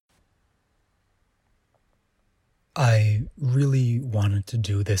I really wanted to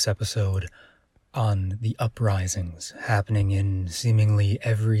do this episode on the uprisings happening in seemingly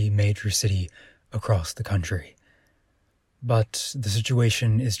every major city across the country. But the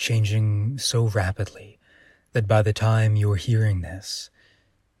situation is changing so rapidly that by the time you're hearing this,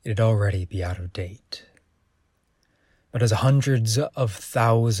 it'd already be out of date. But as hundreds of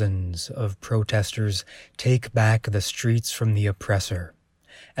thousands of protesters take back the streets from the oppressor,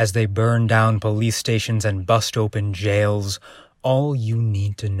 as they burn down police stations and bust open jails, all you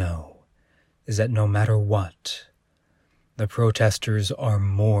need to know is that no matter what, the protesters are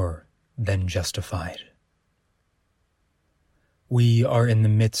more than justified. We are in the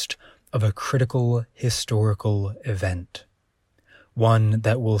midst of a critical historical event, one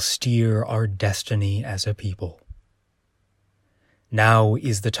that will steer our destiny as a people. Now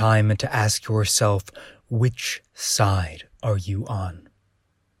is the time to ask yourself, which side are you on?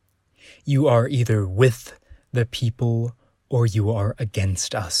 You are either with the people or you are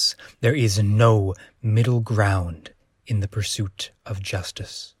against us. There is no middle ground in the pursuit of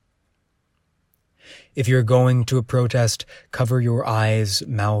justice. If you're going to a protest, cover your eyes,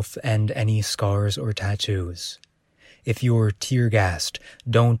 mouth, and any scars or tattoos. If you're tear-gassed,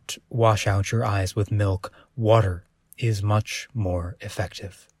 don't wash out your eyes with milk. Water is much more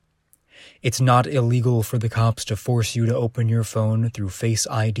effective. It's not illegal for the cops to force you to open your phone through Face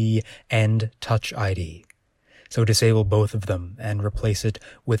ID and Touch ID. So disable both of them and replace it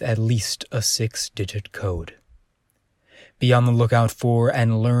with at least a 6-digit code. Be on the lookout for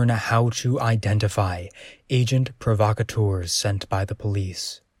and learn how to identify agent provocateurs sent by the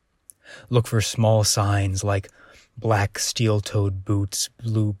police. Look for small signs like black steel-toed boots,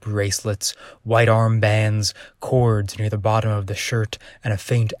 blue bracelets, white armbands, cords near the bottom of the shirt, and a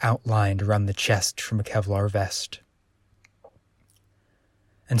faint outline around the chest from a Kevlar vest.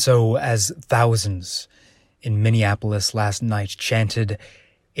 And so, as thousands in Minneapolis last night chanted,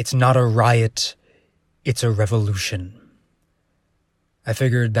 "It's not a riot, it's a revolution," I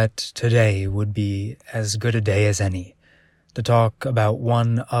figured that today would be as good a day as any to talk about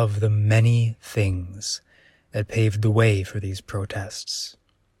one of the many things that paved the way for these protests.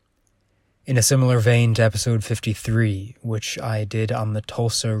 In a similar vein to episode 53, which I did on the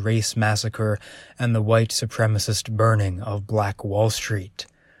Tulsa race massacre and the white supremacist burning of Black Wall Street,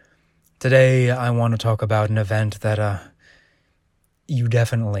 today I want to talk about an event that you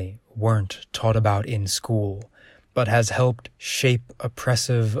definitely weren't taught about in school, but has helped shape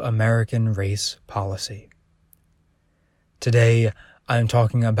oppressive American race policy. Today, I'm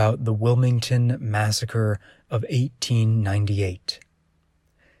talking about the Wilmington Massacre of 1898.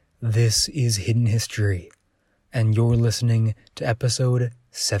 This is Hidden History, and you're listening to episode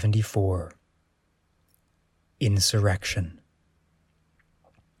 74, Insurrection.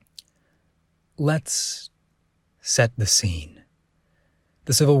 Let's set the scene.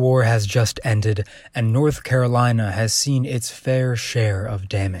 The Civil War has just ended, and North Carolina has seen its fair share of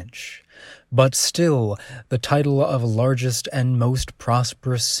damage. But still, the title of largest and most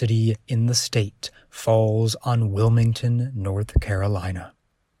prosperous city in the state falls on Wilmington, North Carolina.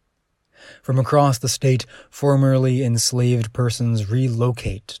 From across the state, formerly enslaved persons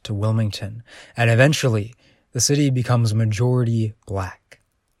relocate to Wilmington, and eventually the city becomes majority black,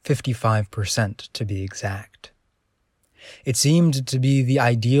 55% to be exact. It seemed to be the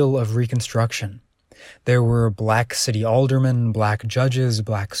ideal of Reconstruction. There were black city aldermen, black judges,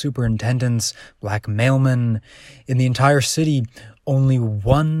 black superintendents, black mailmen. In the entire city, only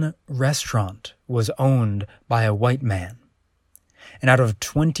one restaurant was owned by a white man. And out of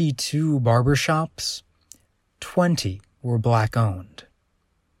 22 barbershops, 20 were black-owned.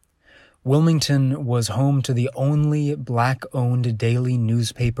 Wilmington was home to the only black-owned daily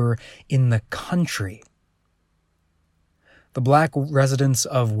newspaper in the country. The black residents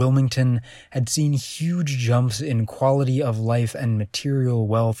of Wilmington had seen huge jumps in quality of life and material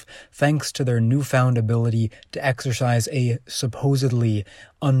wealth thanks to their newfound ability to exercise a supposedly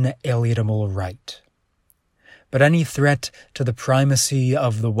unalienable right. But any threat to the primacy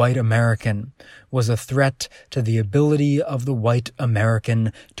of the white American was a threat to the ability of the white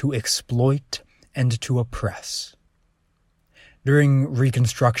American to exploit and to oppress. During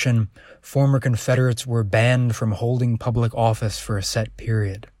Reconstruction, former Confederates were banned from holding public office for a set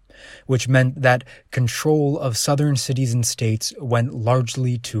period, which meant that control of southern cities and states went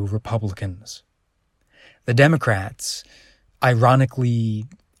largely to Republicans. The Democrats, ironically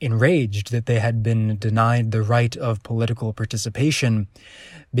enraged that they had been denied the right of political participation,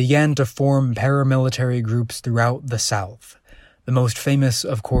 began to form paramilitary groups throughout the South, the most famous,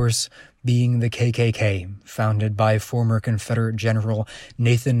 of course, being the KKK, founded by former Confederate General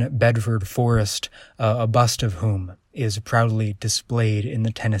Nathan Bedford Forrest, a bust of whom is proudly displayed in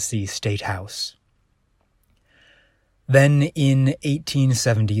the Tennessee State House. Then, in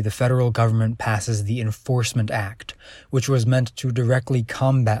 1870, the federal government passes the Enforcement Act, which was meant to directly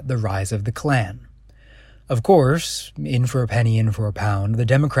combat the rise of the Klan. Of course, in for a penny, in for a pound, the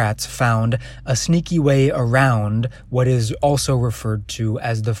Democrats found a sneaky way around what is also referred to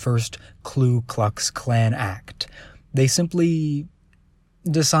as the first Ku Klux Klan Act. They simply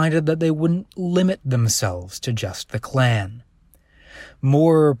decided that they wouldn't limit themselves to just the Klan.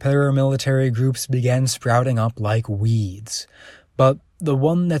 More paramilitary groups began sprouting up like weeds, but the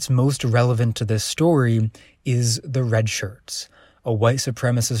one that's most relevant to this story is the Red Shirts, a white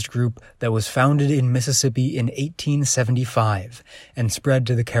supremacist group that was founded in Mississippi in 1875 and spread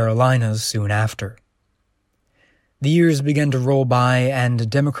to the Carolinas soon after. The years began to roll by,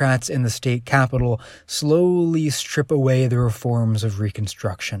 and Democrats in the state capitol slowly strip away the reforms of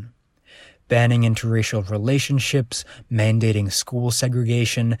Reconstruction, banning interracial relationships, mandating school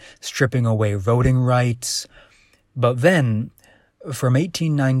segregation, stripping away voting rights. But then, from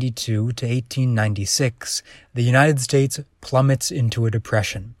 1892 to 1896, the United States plummets into a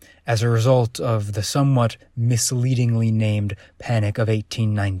depression as a result of the somewhat misleadingly named Panic of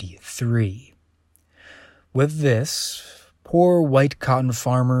 1893. With this, poor white cotton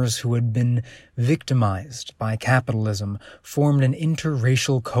farmers who had been victimized by capitalism formed an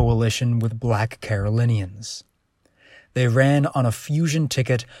interracial coalition with black Carolinians. They ran on a fusion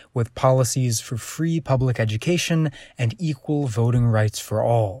ticket with policies for free public education and equal voting rights for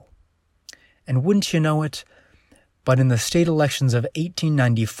all. And wouldn't you know it, but in the state elections of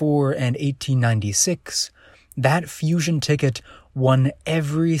 1894 and 1896, that fusion ticket won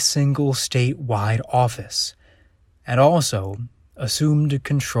every single statewide office, and also assumed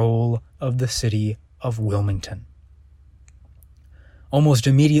control of the city of Wilmington. Almost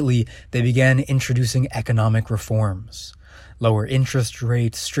immediately, they began introducing economic reforms, lower interest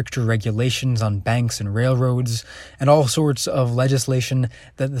rates, stricter regulations on banks and railroads, and all sorts of legislation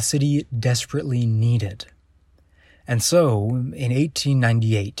that the city desperately needed. And so, in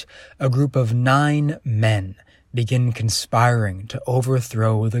 1898, a group of 9 men begin conspiring to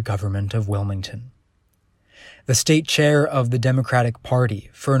overthrow the government of Wilmington. The state chair of the Democratic Party,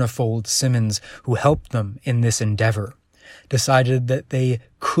 Furnifold Simmons, who helped them in this endeavor, decided that they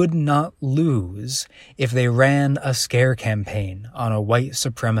could not lose if they ran a scare campaign on a white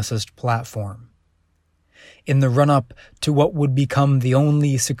supremacist platform. In the run-up to what would become the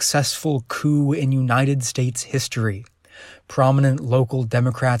only successful coup in United States history, prominent local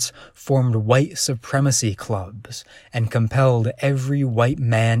Democrats formed white supremacy clubs and compelled every white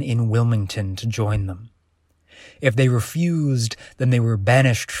man in Wilmington to join them. If they refused, then they were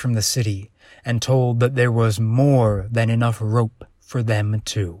banished from the city and told that there was more than enough rope for them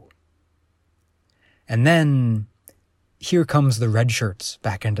too. And then, here comes the Red Shirts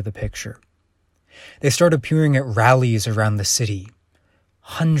back into the picture. They start appearing at rallies around the city,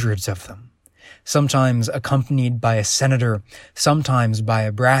 hundreds of them, sometimes accompanied by a senator, sometimes by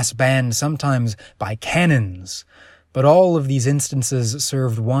a brass band, sometimes by cannons. But all of these instances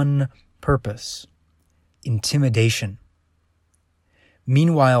served one purpose: intimidation.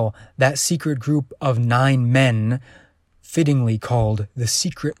 Meanwhile, that secret group of 9 men, fittingly called the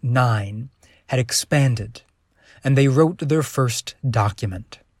Secret Nine, had expanded, and they wrote their first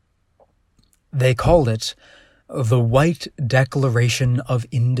document. They called it the White Declaration of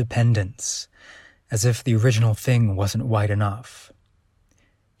Independence, as if the original thing wasn't white enough.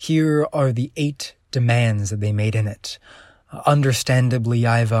 Here are the 8 demands that they made in it. Understandably,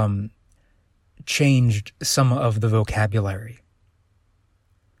 I've changed some of the vocabulary.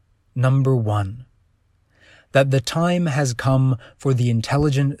 Number 1, that the time has come for the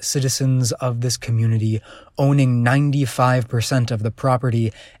intelligent citizens of this community owning 95% of the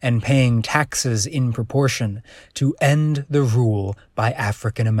property and paying taxes in proportion to end the rule by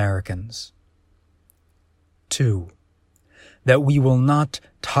African Americans. 2, that we will not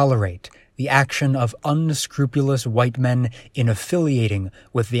tolerate the action of unscrupulous white men in affiliating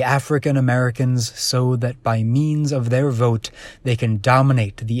with the African Americans so that by means of their vote they can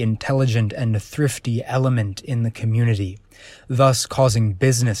dominate the intelligent and thrifty element in the community, thus causing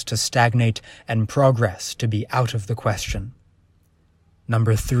business to stagnate and progress to be out of the question.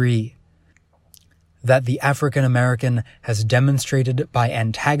 Number 3, that the African American has demonstrated by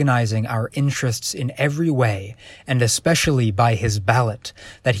antagonizing our interests in every way, and especially by his ballot,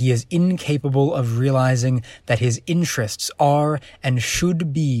 that he is incapable of realizing that his interests are and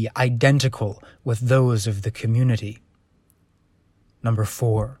should be identical with those of the community. Number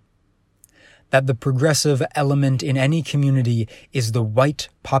 4, that the progressive element in any community is the white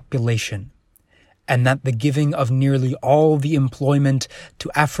population, and that the giving of nearly all the employment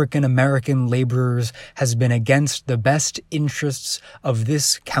to African American laborers has been against the best interests of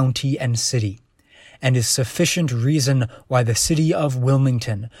this county and city, and is sufficient reason why the city of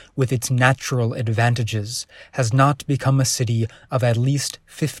Wilmington, with its natural advantages, has not become a city of at least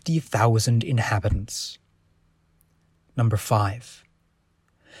 50,000 inhabitants. Number 5.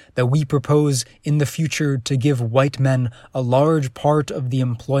 That we propose in the future to give white men a large part of the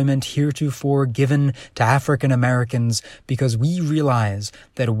employment heretofore given to African Americans, because we realize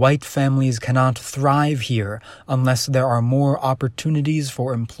that white families cannot thrive here unless there are more opportunities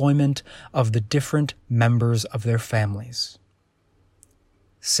for employment of the different members of their families.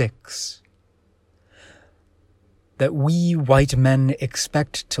 6. That we white men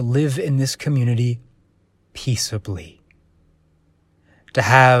expect to live in this community peaceably, to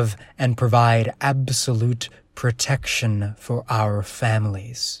have and provide absolute protection for our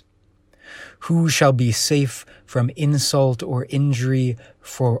families. Who shall be safe from insult or injury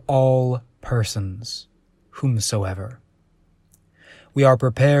for all persons, whomsoever. We are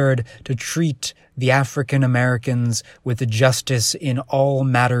prepared to treat the African Americans with justice in all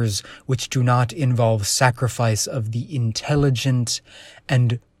matters which do not involve sacrifice of the intelligent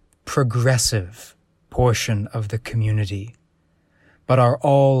and progressive portion of the community, but are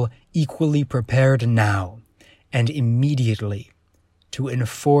all equally prepared now and immediately to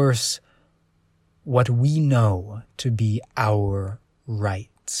enforce what we know to be our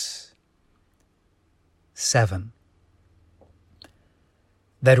rights. 7.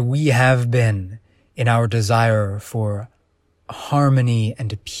 That we have been, in our desire for harmony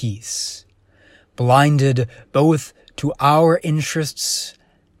and peace, blinded both to our interests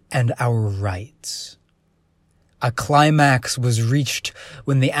and our rights. A climax was reached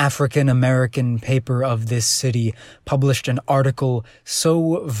when the African American paper of this city published an article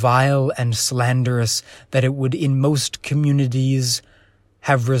so vile and slanderous that it would in most communities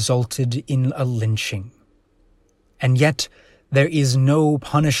have resulted in a lynching. And yet there is no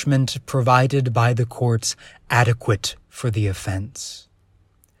punishment provided by the courts adequate for the offense.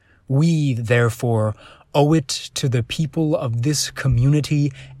 We, therefore, owe it to the people of this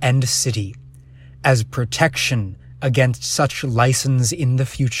community and city, as protection against such license in the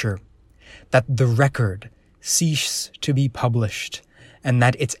future, that the record cease to be published and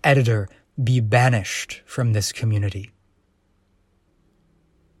that its editor be banished from this community.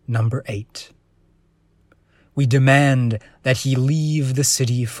 Number 8. We demand that he leave the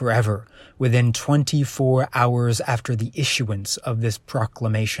city forever within 24 hours after the issuance of this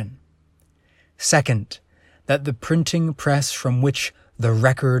proclamation. Second, that the printing press from which the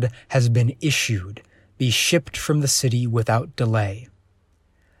record has been issued be shipped from the city without delay.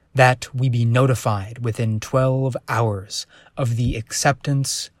 That we be notified within 12 hours of the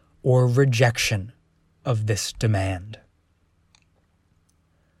acceptance or rejection of this demand.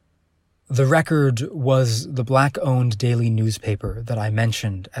 The Record was the black-owned daily newspaper that I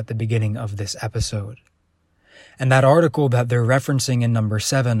mentioned at the beginning of this episode. And that article that they're referencing in number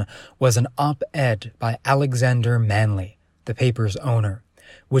 7 was an op-ed by Alexander Manley, the paper's owner,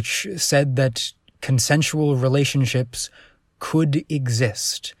 which said that consensual relationships could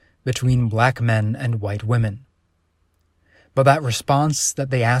exist between black men and white women. But that response that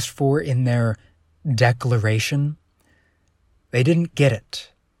they asked for in their declaration, they didn't get it.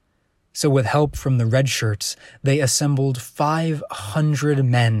 So with help from the Red Shirts, they assembled 500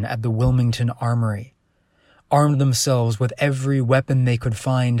 men at the Wilmington Armory, armed themselves with every weapon they could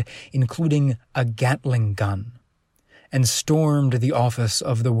find, including a Gatling gun, and stormed the office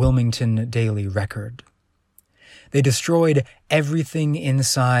of the Wilmington Daily Record. They destroyed everything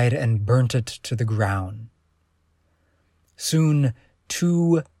inside and burnt it to the ground. Soon,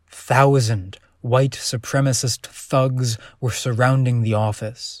 2,000 white supremacist thugs were surrounding the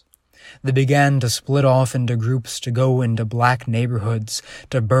office. They began to split off into groups to go into black neighborhoods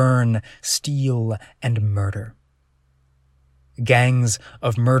to burn, steal, and murder. Gangs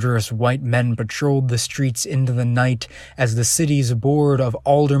of murderous white men patrolled the streets into the night as the city's board of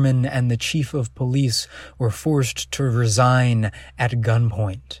aldermen and the chief of police were forced to resign at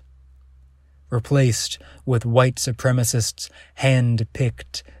gunpoint, replaced with white supremacists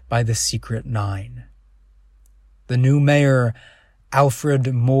hand-picked by the Secret Nine. The new mayor,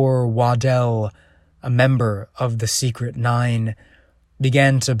 Alfred Moore Waddell, a member of the Secret Nine,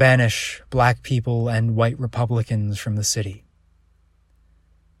 began to banish black people and white Republicans from the city.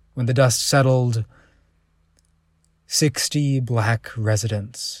 When the dust settled, 60 black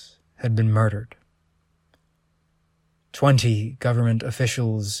residents had been murdered. 20 government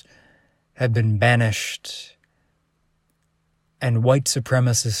officials had been banished, and white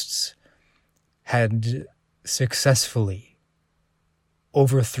supremacists had successfully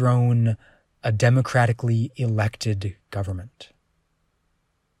overthrown a democratically elected government.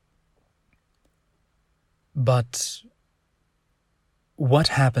 But what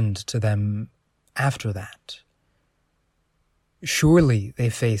happened to them after that? Surely they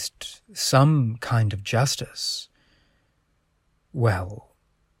faced some kind of justice. Well,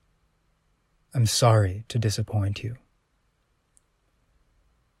 I'm sorry to disappoint you.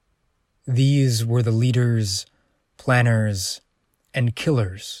 These were the leaders, planners, and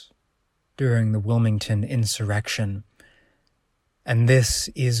killers during the Wilmington insurrection, and this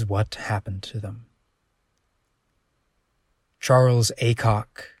is what happened to them. Charles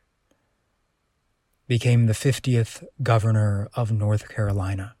Aycock became the 50th governor of North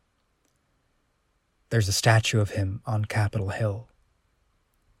Carolina. There's a statue of him on Capitol Hill.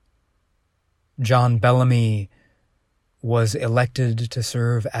 John Bellamy was elected to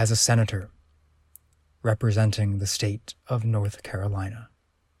serve as a senator, representing the state of North Carolina.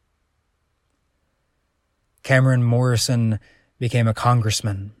 Cameron Morrison became a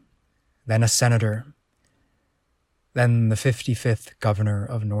congressman, then a senator, then the 55th governor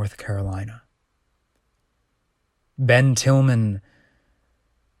of North Carolina. Ben Tillman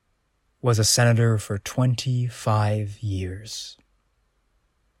was a senator for 25 years.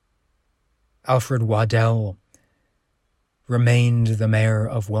 Alfred Waddell remained the mayor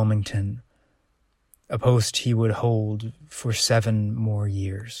of Wilmington, a post he would hold for 7 more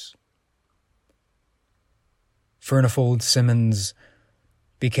years. Furnifold Simmons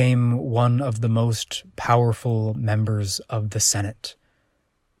became one of the most powerful members of the Senate,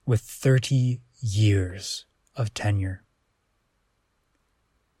 with 30 years of tenure.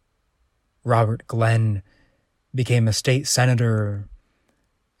 Robert Glenn became a state senator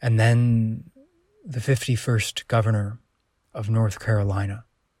and then the 51st governor of North Carolina.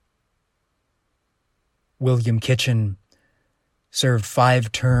 William Kitchen served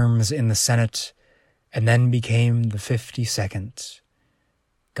 5 terms in the Senate and then became the 52nd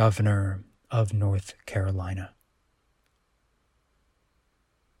governor of North Carolina.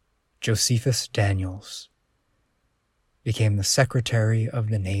 Josephus Daniels became the Secretary of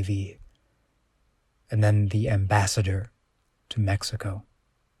the Navy and then the ambassador to Mexico.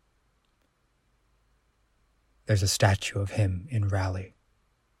 There's a statue of him in Raleigh.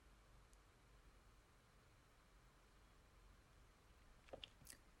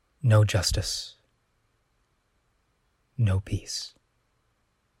 No justice, no peace.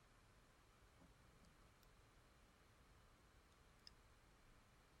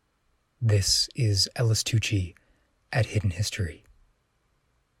 This is Ellis Tucci at Hidden History,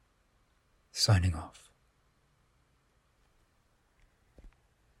 signing off.